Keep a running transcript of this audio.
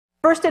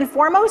First and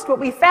foremost, what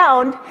we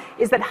found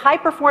is that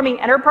high-performing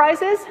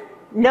enterprises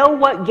know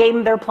what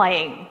game they're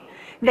playing.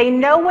 They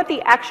know what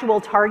the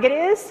actual target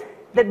is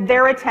that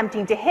they're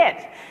attempting to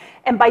hit.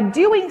 And by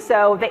doing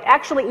so, they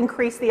actually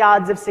increase the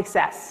odds of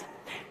success.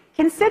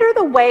 Consider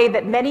the way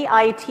that many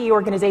IT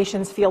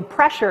organizations feel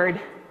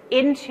pressured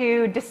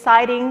into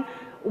deciding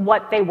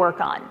what they work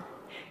on.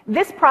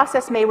 This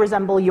process may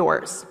resemble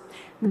yours.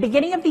 The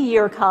beginning of the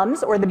year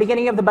comes, or the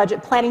beginning of the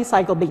budget planning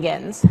cycle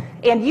begins,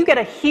 and you get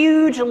a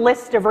huge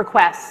list of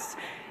requests,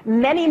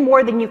 many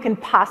more than you can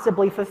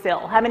possibly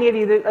fulfill. How many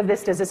of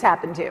this does this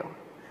happen to?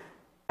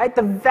 Right?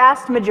 The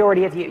vast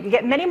majority of you. You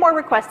get many more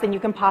requests than you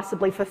can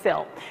possibly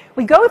fulfill.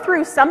 We go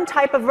through some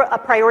type of a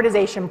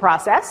prioritization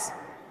process,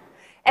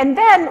 and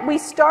then we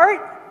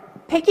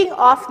start picking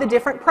off the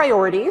different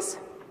priorities,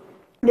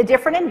 the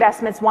different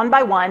investments one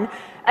by one,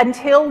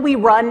 until we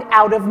run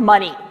out of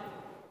money.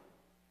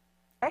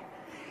 Okay?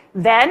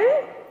 Then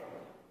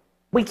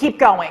we keep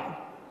going.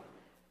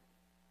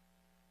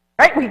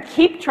 Right? We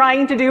keep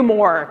trying to do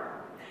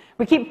more.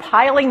 We keep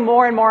piling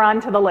more and more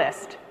onto the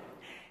list.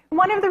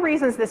 One of the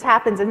reasons this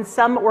happens in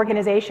some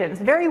organizations,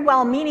 very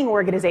well-meaning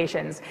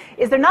organizations,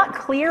 is they're not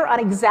clear on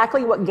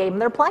exactly what game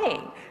they're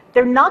playing.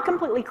 They're not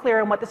completely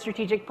clear on what the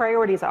strategic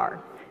priorities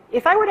are.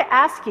 If I were to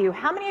ask you,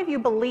 how many of you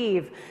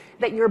believe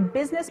that your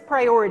business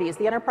priorities,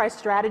 the enterprise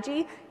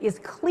strategy, is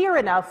clear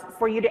enough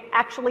for you to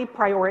actually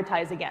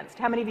prioritize against?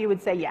 How many of you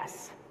would say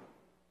yes?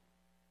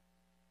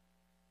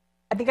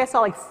 I think I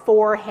saw like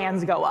 4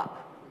 hands go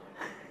up.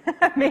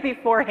 Maybe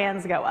 4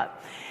 hands go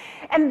up.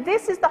 And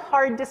this is the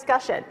hard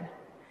discussion.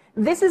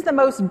 This is the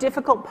most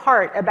difficult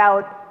part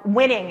about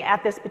winning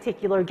at this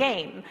particular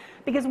game.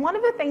 Because one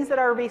of the things that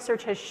our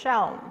research has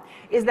shown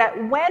is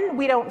that when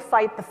we don't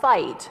fight the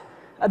fight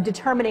of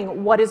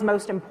determining what is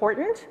most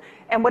important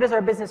and what does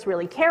our business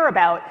really care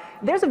about,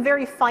 there's a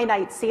very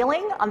finite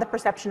ceiling on the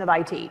perception of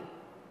IT.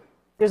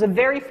 There's a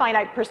very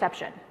finite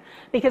perception.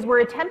 Because we're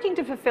attempting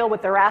to fulfill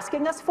what they're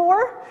asking us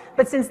for,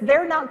 but since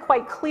they're not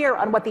quite clear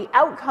on what the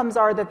outcomes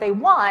are that they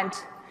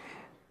want,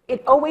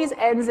 it always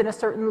ends in a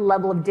certain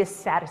level of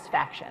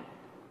dissatisfaction.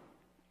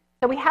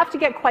 So we have to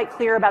get quite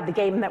clear about the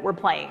game that we're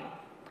playing.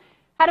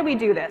 How do we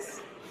do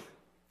this?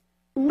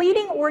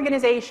 Leading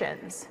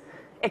organizations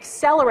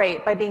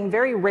accelerate by being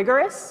very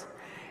rigorous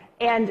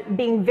and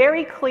being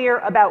very clear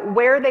about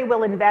where they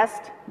will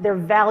invest their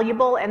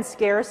valuable and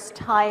scarce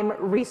time,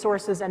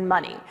 resources, and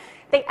money.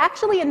 They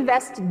actually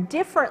invest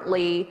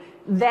differently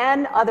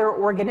than other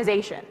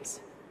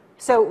organizations.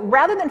 So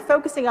rather than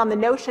focusing on the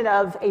notion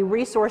of a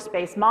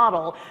resource-based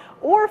model,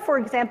 or for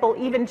example,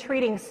 even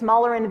treating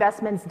smaller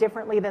investments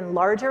differently than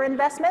larger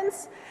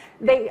investments,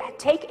 they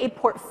take a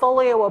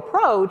portfolio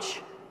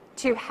approach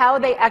to how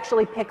they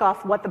actually pick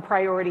off what the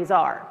priorities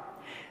are.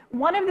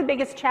 One of the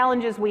biggest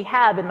challenges we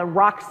have in the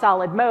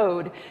rock-solid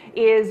mode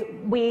is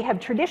we have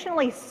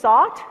traditionally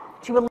sought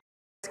to eliminate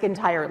risk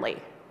entirely,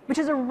 which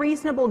is a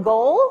reasonable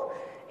goal,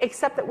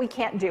 except that we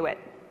can't do it,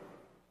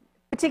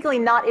 particularly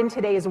not in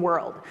today's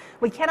world.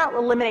 We cannot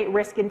eliminate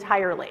risk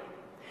entirely.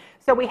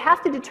 So we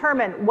have to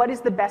determine what is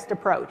the best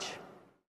approach.